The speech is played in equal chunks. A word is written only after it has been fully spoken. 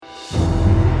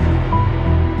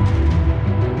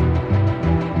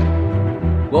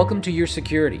Welcome to Your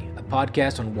Security, a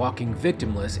podcast on walking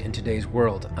victimless in today's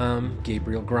world. I'm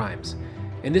Gabriel Grimes.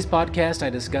 In this podcast, I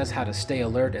discuss how to stay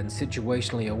alert and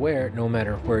situationally aware no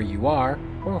matter where you are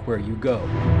or where you go.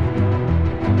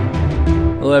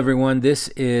 Hello everyone, this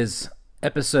is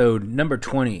episode number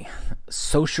 20,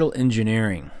 Social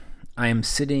Engineering. I am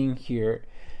sitting here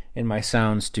in my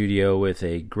sound studio with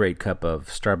a great cup of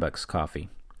Starbucks coffee.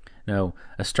 No,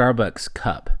 a Starbucks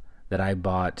cup that I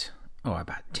bought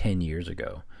about 10 years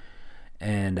ago.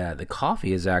 And the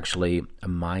coffee is actually a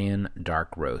Mayan dark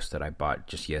roast that I bought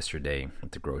just yesterday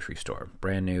at the grocery store.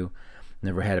 Brand new,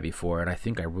 never had it before, and I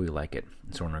think I really like it.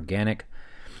 It's an organic.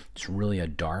 It's really a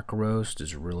dark roast.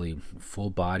 It's really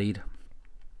full-bodied.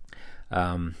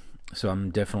 So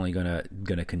I'm definitely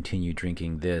gonna continue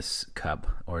drinking this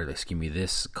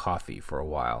this coffee for a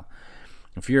while.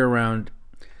 If you're around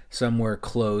somewhere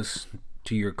close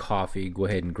to your coffee, go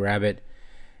ahead and grab it.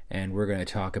 And we're going to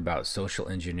talk about social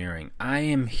engineering. I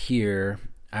am here.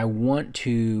 I want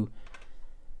to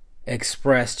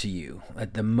express to you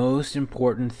that the most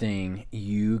important thing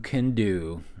you can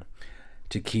do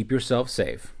to keep yourself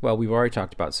safe, well, we've already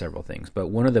talked about several things, but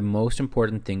one of the most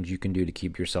important things you can do to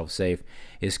keep yourself safe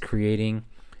is creating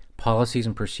policies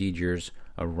and procedures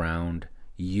around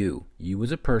you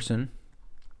as a person,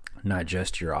 not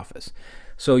just your office.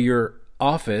 So your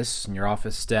office and your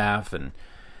office staff and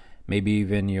maybe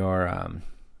even your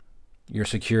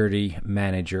security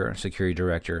manager or security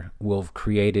director will have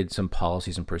created some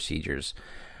policies and procedures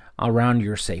around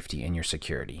your safety and your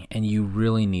security, and you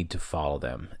really need to follow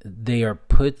them. They are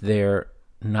put there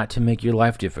not to make your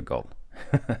life difficult.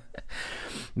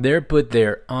 They're put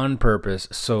there on purpose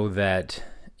so that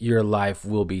your life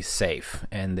will be safe,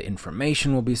 and the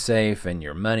information will be safe, and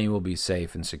your money will be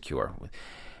safe and secure.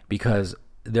 Because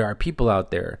there are people out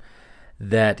there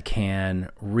that can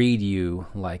read you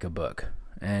like a book,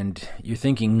 and you're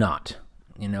thinking not.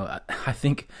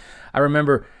 I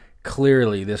remember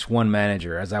clearly this one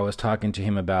manager as I was talking to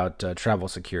him about travel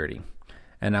security,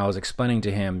 and I was explaining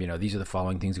to him, these are the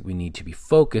following things that we need to be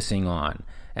focusing on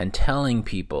and telling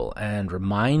people and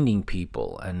reminding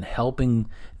people and helping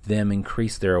them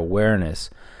increase their awareness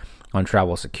on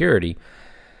travel security.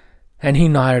 And he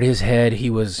nodded his head. He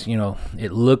was,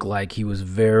 it looked like he was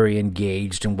very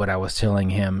engaged in what I was telling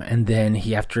him. And then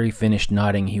after he finished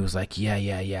nodding, he was like, yeah,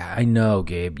 I know,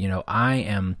 Gabe.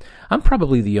 I'm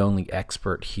probably the only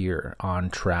expert here on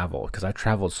travel because I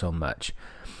traveled so much.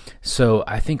 So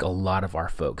I think a lot of our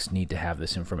folks need to have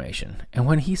this information. And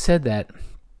when he said that,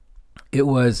 it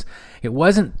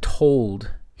wasn't told.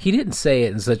 He didn't say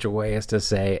it in such a way as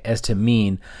to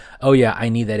mean, oh yeah, I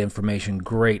need that information.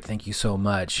 Great. Thank you so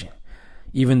much.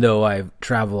 Even though I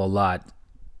travel a lot,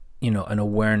 an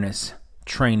awareness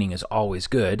training is always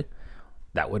good.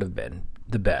 That would have been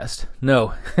the best.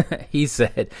 No, he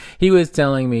was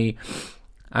telling me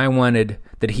he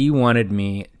wanted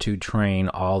me to train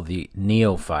all the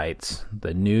neophytes,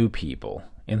 the new people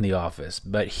in the office.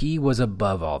 But he was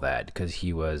above all that because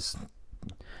he was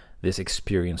this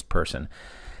experienced person.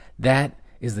 That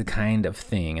is the kind of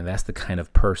thing, and that's the kind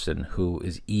of person who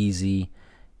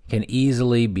can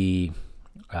easily be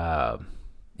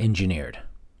engineered.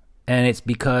 And it's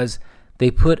because they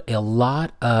put a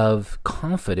lot of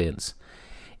confidence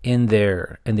in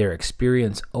their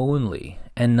experience only,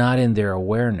 and not in their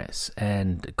awareness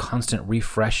and constant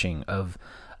refreshing of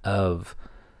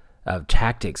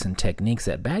tactics and techniques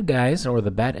that bad guys or the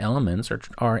bad elements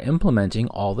are implementing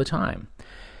all the time.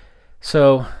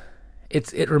 So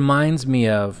it reminds me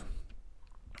of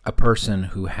a person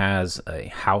who has a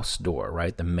house door,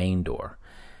 right? The main door.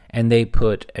 And they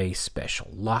put a special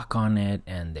lock on it,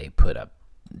 and they put a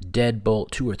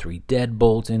deadbolt, 2 or 3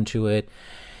 deadbolts into it.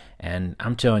 And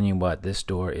I'm telling you what, this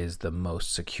door is the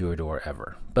most secure door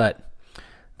ever. But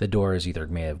the door is either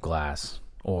made of glass,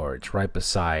 or it's right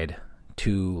beside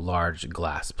 2 large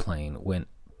glass pane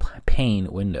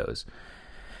windows.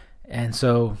 And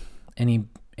so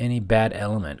any bad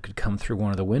element could come through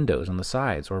one of the windows on the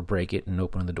sides, or break it and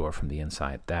open the door from the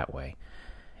inside that way.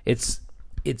 It's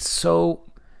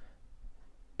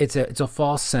a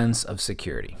false sense of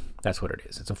security. That's what it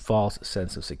is. It's a false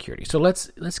sense of security. So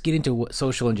let's get into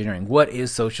social engineering. What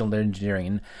is social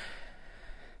engineering?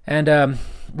 And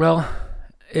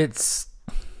it's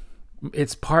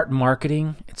part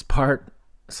marketing, it's part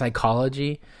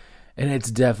psychology, and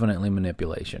it's definitely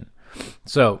manipulation.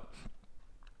 So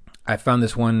I found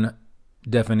this one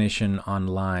definition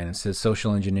online. It says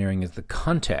social engineering is the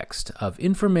context of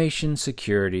information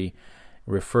security,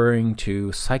 referring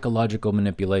to psychological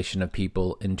manipulation of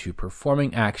people into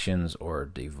performing actions or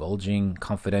divulging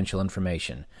confidential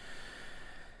information.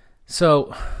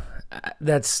 So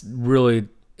that's really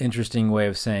interesting way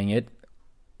of saying it.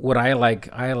 What I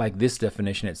like this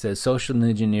definition. It says social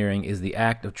engineering is the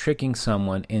act of tricking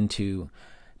someone into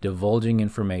divulging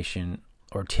information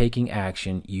or taking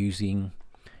action using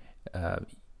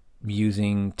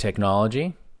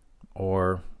technology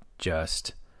or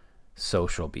just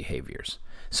social behaviors.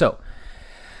 So,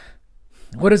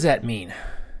 what does that mean?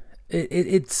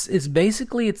 It's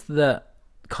basically it's the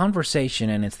conversation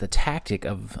and it's the tactic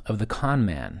of the con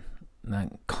man.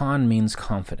 Con means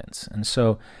confidence, and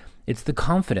so it's the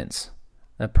confidence.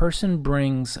 A person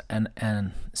brings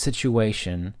an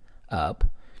situation up,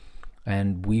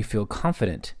 and we feel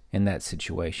confident in that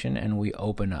situation, and we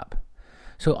open up.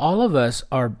 So all of us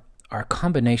are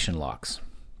combination locks.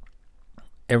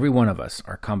 Every one of us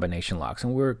are combination locks,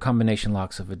 and we're combination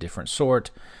locks of a different sort.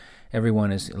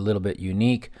 Everyone is a little bit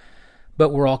unique, but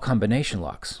we're all combination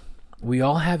locks. We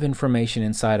all have information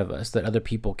inside of us that other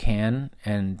people can,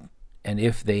 and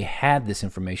if they had this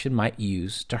information, might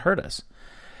use to hurt us.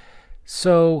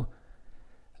 So,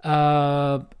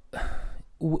 but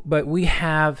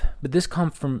this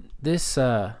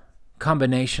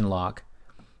combination lock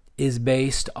is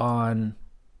based on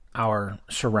our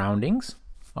surroundings,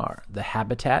 the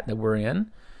habitat that we're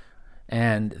in,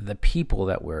 and the people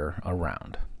that we're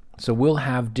around. So we'll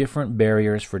have different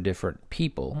barriers for different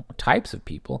people, types of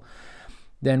people.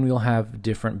 Then we'll have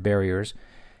different barriers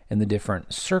in the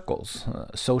different circles,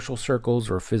 social circles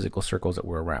or physical circles that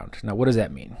we're around. Now, what does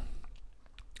that mean?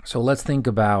 So let's think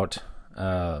about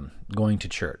going to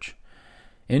church.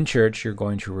 In church, you're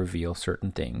going to reveal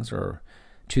certain things or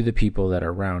to the people that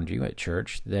are around you at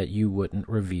church that you wouldn't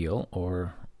reveal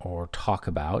or talk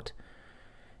about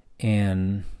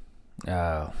in,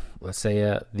 let's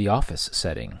say, the office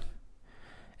setting.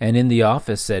 And in the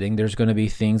office setting, there's going to be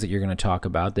things that you're going to talk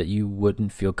about that you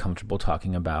wouldn't feel comfortable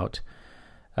talking about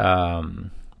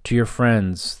to your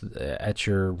friends at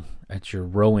your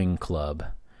rowing club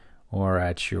or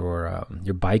at your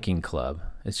biking club.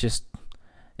 It's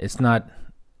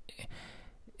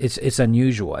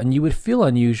unusual, and you would feel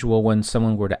unusual when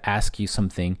someone were to ask you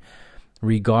something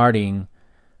regarding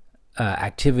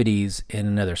activities in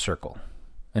another circle.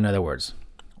 In other words,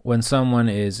 when someone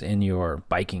is in your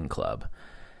biking club,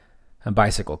 a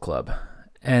bicycle club,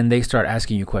 and they start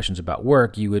asking you questions about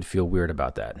work, you would feel weird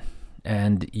about that.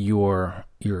 And your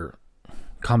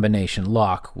combination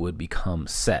lock would become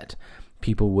set.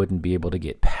 People wouldn't be able to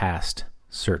get past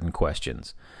certain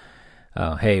questions.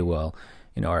 Hey, well,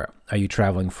 are you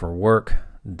traveling for work?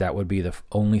 That would be the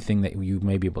only thing that you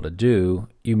may be able to do.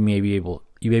 You may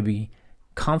be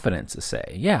confident to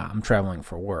say, yeah, I'm traveling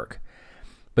for work.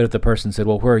 But if the person said,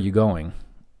 well, where are you going?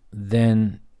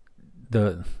 Then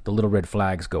the little red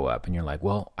flags go up, and you're like,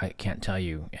 well, I can't tell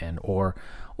you, or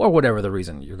whatever the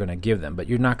reason you're going to give them, but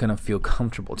you're not going to feel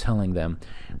comfortable telling them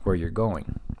where you're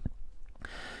going.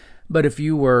 But if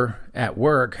you were at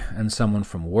work and someone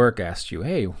from work asked you,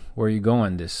 hey, where are you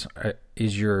going?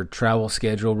 Is your travel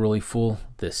schedule really full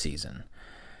this season?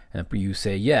 And if you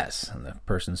say yes, and the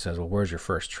person says, well, where's your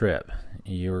first trip?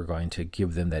 You're going to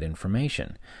give them that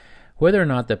information, whether or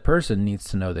not that person needs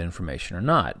to know the information or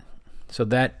not. So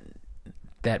that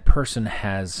person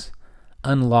has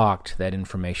unlocked that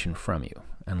information from you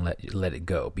and let it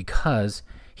go because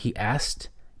he asked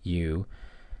you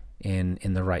in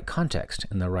the right context,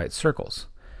 in the right circles.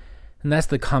 And that's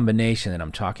the combination that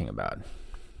I'm talking about.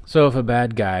 So if a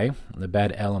bad guy, the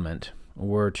bad element,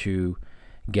 were to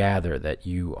gather that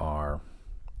you are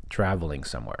traveling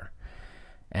somewhere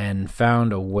and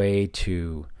found a way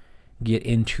to get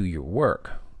into your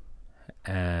work,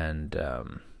 and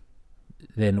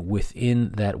then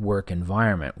within that work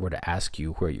environment were to ask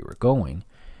you where you were going,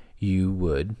 you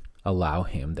would allow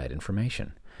him that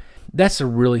information. That's a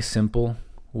really simple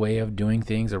way of doing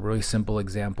things, a really simple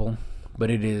example,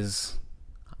 but it's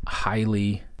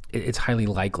highly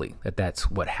likely that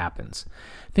that's what happens.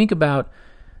 Think about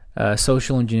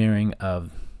social engineering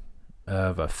of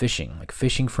phishing, like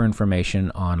phishing for information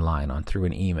online through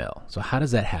an email. So how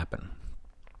does that happen?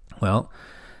 Well,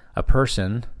 a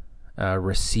person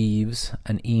receives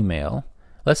an email.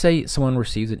 Let's say someone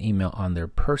receives an email on their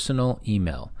personal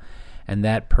email, and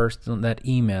that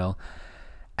email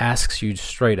asks you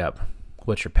straight up,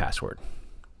 what's your password?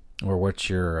 Or what's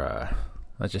your,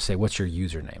 let's just say, what's your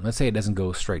username? Let's say it doesn't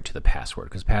go straight to the password,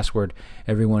 because password,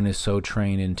 everyone is so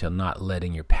trained into not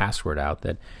letting your password out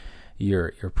that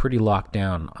you're pretty locked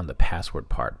down on the password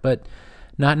part, but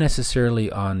not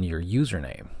necessarily on your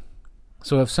username.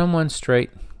 So if someone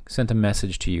straight sent a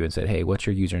message to you and said, hey, what's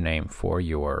your username for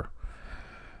your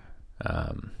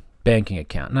banking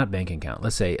account? Not banking account.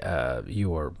 Let's say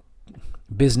your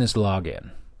business login.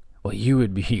 Well, you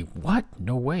would be, what?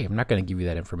 No way. I'm not going to give you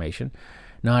that information.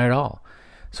 Not at all.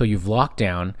 So you've locked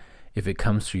down if it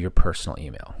comes through your personal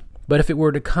email. But if it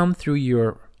were to come through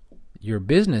your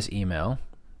business email,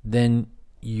 then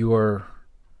your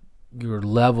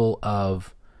level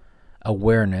of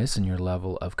awareness and your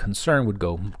level of concern would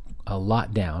go a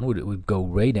lot down. It would go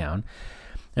way down,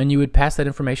 and you would pass that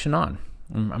information on.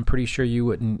 I'm pretty sure you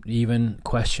wouldn't even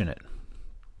question it.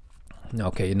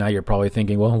 Okay, now you're probably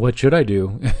thinking, well, what should I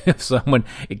do if someone,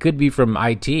 it could be from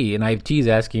IT, and IT is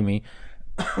asking me,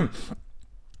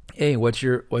 hey, what's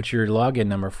your login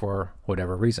number for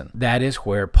whatever reason? That is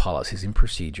where policies and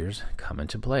procedures come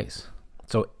into place.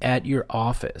 So at your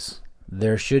office,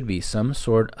 there should be some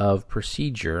sort of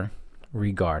procedure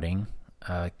regarding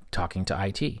talking to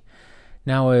IT.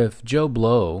 Now, if Joe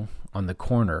Blow on the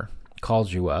corner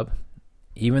calls you up,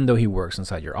 even though he works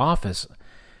inside your office,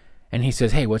 and he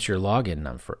says, hey, what's your login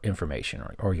number information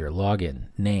or your login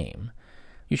name,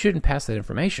 you shouldn't pass that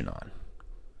information on.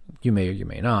 You may or you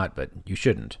may not, but you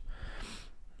shouldn't.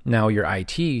 Now, your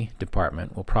IT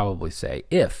department will probably say,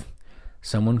 if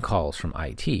someone calls from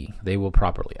IT, they will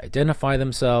properly identify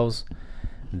themselves.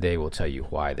 They will tell you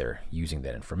why they're using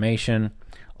that information.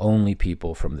 Only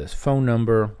people from this phone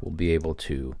number will be able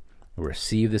to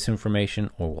receive this information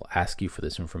or will ask you for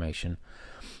this information.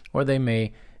 Or they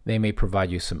may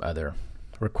provide you some other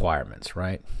requirements,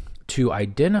 right? To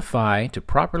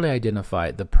properly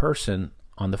identify the person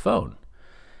on the phone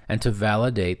and to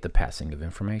validate the passing of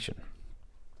information.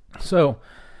 So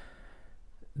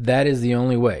that is the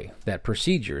only way, that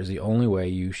procedure is the only way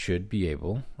you should be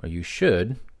able, or you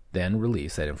should then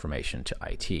release that information to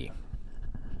IT.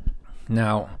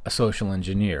 Now, a social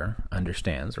engineer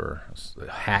understands, or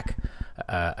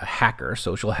a hacker,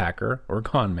 social hacker, or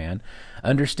con man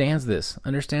understands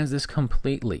this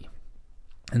completely.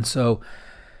 And so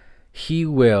he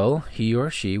or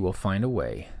she will find a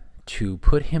way to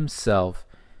put himself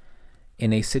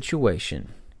in a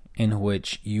situation in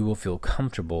which you will feel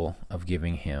comfortable of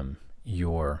giving him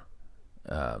your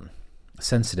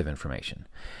sensitive information.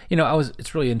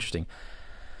 It's really interesting.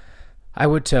 I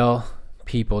would tell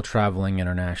people traveling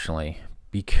internationally,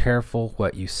 be careful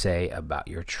what you say about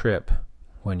your trip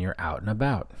when you're out and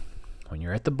about. When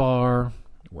you're at the bar,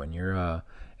 when you're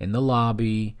in the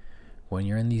lobby, when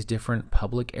you're in these different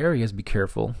public areas, be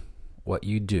careful what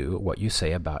you do, what you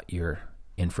say about your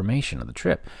information of the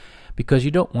trip, because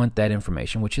you don't want that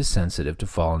information, which is sensitive, to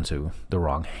fall into the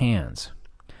wrong hands.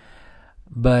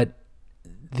 But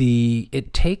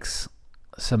it takes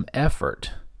some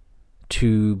effort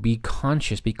to be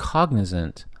conscious, be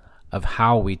cognizant of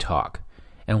how we talk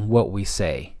and what we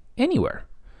say anywhere.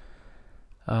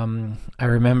 I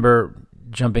remember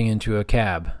jumping into a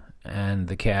cab, and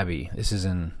the cabbie, this is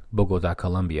in Bogota,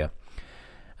 Colombia,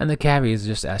 and the cabbie is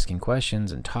just asking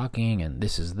questions and talking, and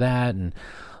this is that, and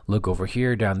look over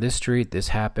here down this street, this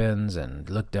happens, and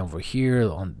look down over here,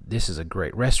 this is a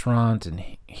great restaurant, and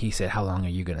he said, how long are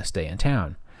you going to stay in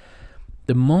town?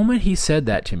 The moment he said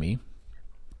that to me,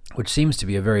 which seems to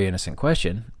be a very innocent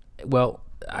question, well,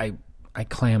 I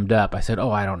clammed up. I said,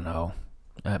 I don't know,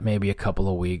 maybe a couple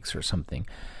of weeks or something,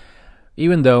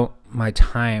 even though my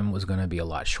time was going to be a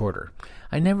lot shorter.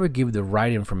 I never give the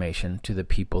right information to the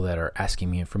people that are asking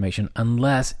me information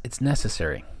unless it's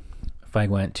necessary. If I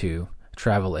went to a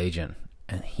travel agent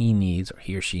and he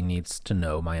or she needs to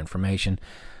know my information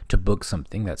to book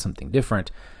something, that's something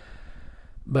different.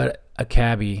 But a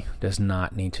cabbie does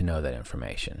not need to know that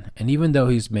information. And even though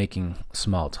he's making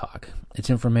small talk, it's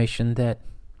information that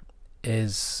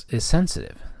is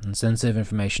sensitive, and sensitive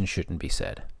information shouldn't be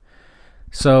said.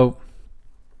 So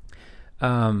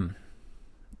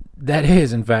that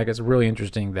is, in fact, it's really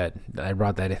interesting that I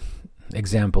brought that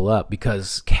example up,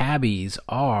 because cabbies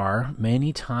are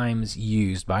many times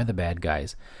used by the bad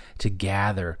guys to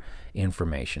gather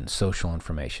information, social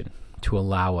information, to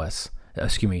allow us,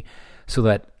 so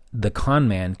that the con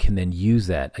man can then use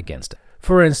that against it.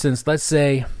 For instance, let's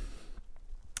say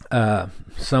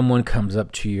someone finds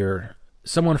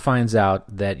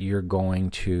out that you're going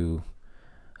to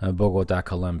Bogota,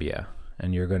 Colombia,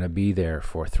 and you're going to be there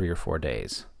for 3 or 4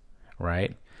 days,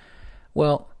 right?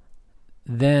 Well,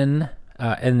 then,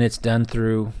 and it's done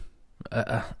through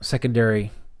a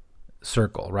secondary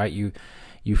circle, right?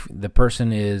 The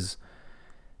person is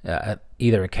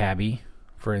either a cabbie,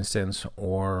 for instance,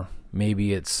 or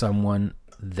maybe it's someone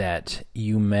that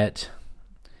you met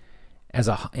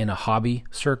in a hobby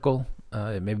circle,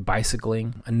 maybe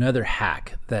bicycling. Another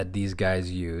hack that these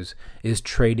guys use is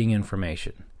trading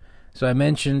information. So I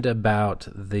mentioned about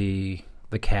the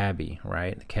cabbie,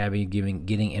 right? The cabbie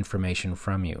getting information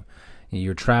from you.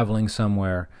 You're traveling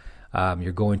somewhere.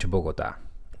 You're going to Bogota.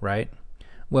 right?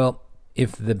 Well,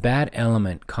 if the bad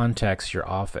element contacts your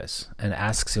office and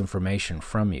asks information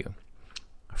from you,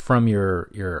 from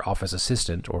your office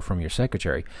assistant or from your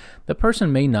secretary, the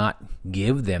person may not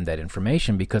give them that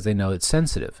information because they know it's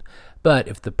sensitive. But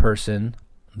if the person,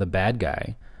 the bad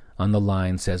guy on the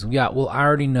line says, yeah, well, I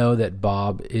already know that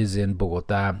Bob is in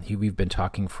Bogota. We've been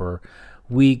talking for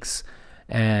weeks,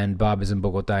 and Bob is in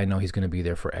Bogota. I know he's going to be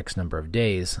there for X number of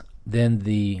days. Then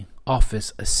the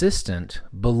office assistant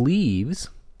believes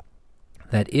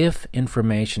that if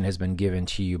information has been given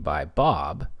to you by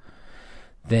Bob,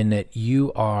 then that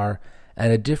you are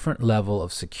at a different level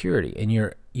of security and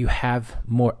you have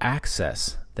more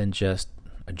access than just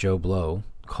a Joe Blow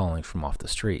calling from off the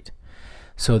street.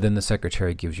 So then the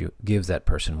secretary gives that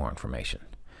person more information.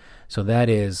 So that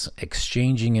is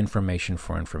exchanging information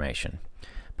for information.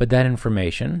 But that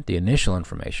information, the initial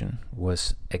information,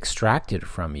 was extracted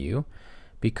from you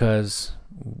because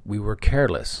we were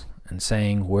careless in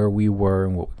saying where we were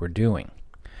and what we were doing.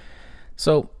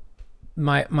 So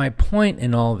my point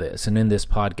in all this and in this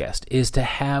podcast is to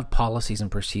have policies and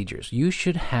procedures. You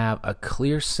should have a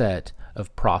clear set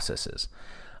of processes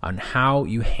on how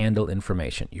you handle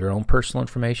information, your own personal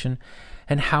information,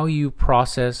 and how you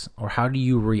process or how do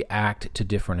you react to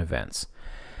different events.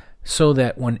 So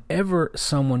that whenever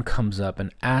someone comes up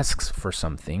and asks for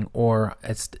something, or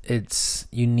it's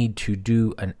you need to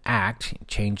do an act,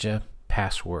 change a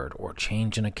password or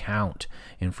change an account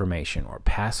information or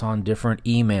pass on different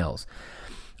emails,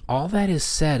 all that is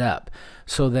set up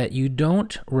so that you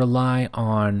don't rely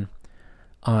on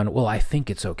well, I think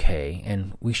it's okay,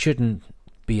 and we shouldn't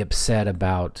be upset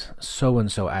about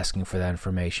so-and-so asking for that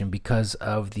information because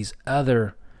of these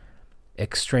other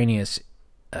extraneous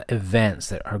events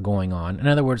that are going on. In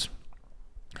other words,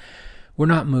 we're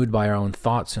not moved by our own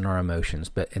thoughts and our emotions,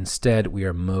 but instead we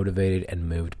are motivated and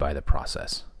moved by the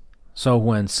process. So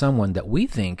when someone that we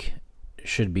think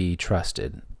should be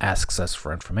trusted asks us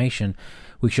for information,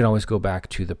 we should always go back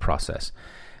to the process.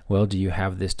 Well, do you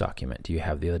have this document? Do you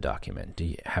have the other document?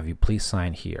 Have you please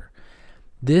sign here?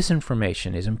 This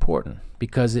information is important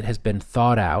because it has been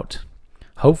thought out.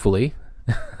 Hopefully,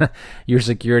 your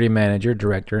security manager,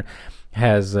 director,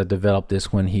 has developed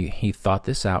this when he thought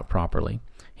this out properly.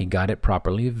 He got it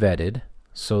properly vetted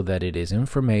so that it is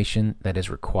information that is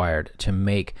required to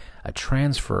make a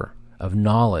transfer of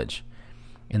knowledge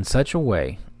in such a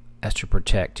way as to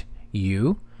protect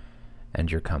you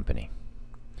and your company.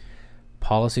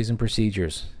 Policies and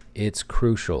procedures, it's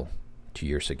crucial to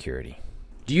your security.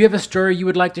 Do you have a story you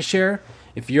would like to share?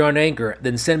 If you're on Anchor,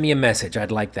 then send me a message.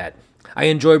 I'd like that. I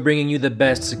enjoy bringing you the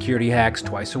best security hacks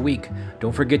twice a week.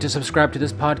 Don't forget to subscribe to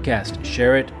this podcast,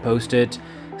 share it, post it,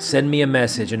 send me a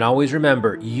message, and always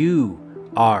remember, you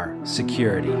are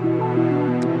security.